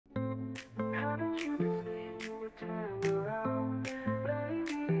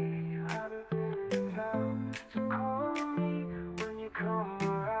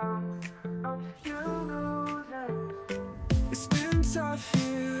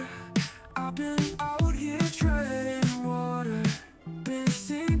I've been out here treading water, been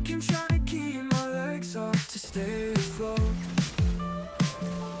sinking, trying to keep my legs up to stay afloat.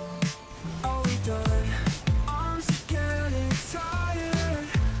 Are we done? Arms are getting tired,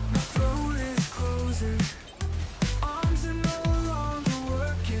 my throat is closing, arms are no longer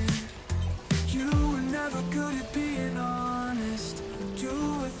working. You were never good at being honest. Do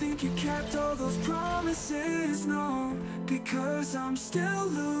I think you kept all those promises? No, because I'm still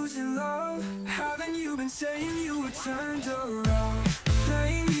losing love. Haven't you been saying you were turned around?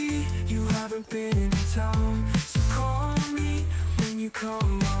 Lately, you haven't been in town, so call me when you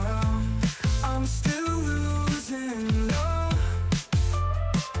come around. I'm still losing love.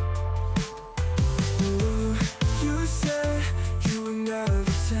 Ooh, you said you would never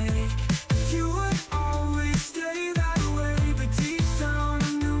take, you would always stay that way, but deep down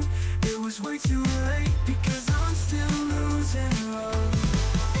I knew it was way too late, because I'm still losing love.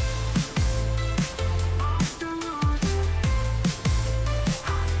 I'm still losing.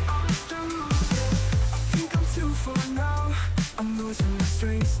 I think I'm too far now, I'm losing my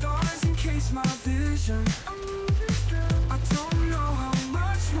strength, stars encase my vision. I don't know how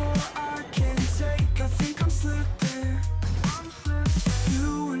much more I can take, I think I'm slipping.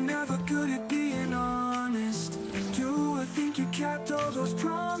 You were never good at being honest. Do I think you kept all those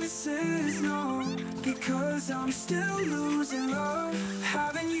promises? No, because I'm still losing love.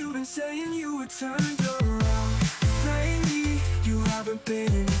 Haven't you been saying you were turned around? Lately, you haven't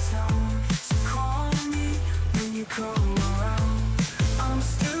been in town, so call me when you come around. I'm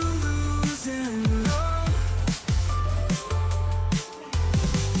still losing love.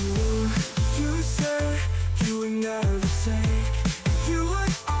 You said you would never take, you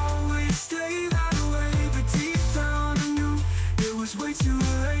would always stay that way, but deep down I knew it was way too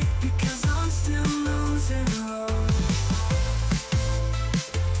late, because I'm still losing love.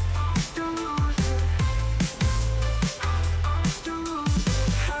 I'm still losing. I'm still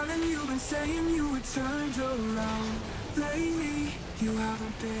losing. Haven't you been saying you were turned around? Lately, you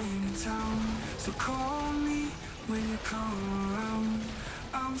haven't been in town, so call me when you come around.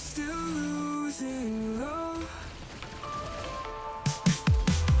 I'm still losing love.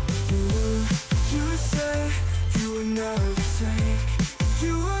 You said you would never take,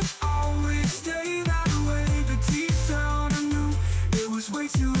 you would always stay that way, but deep down I knew it was way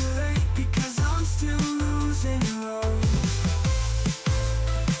too late, because I'm still losing love.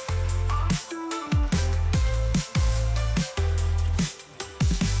 I'm still losing.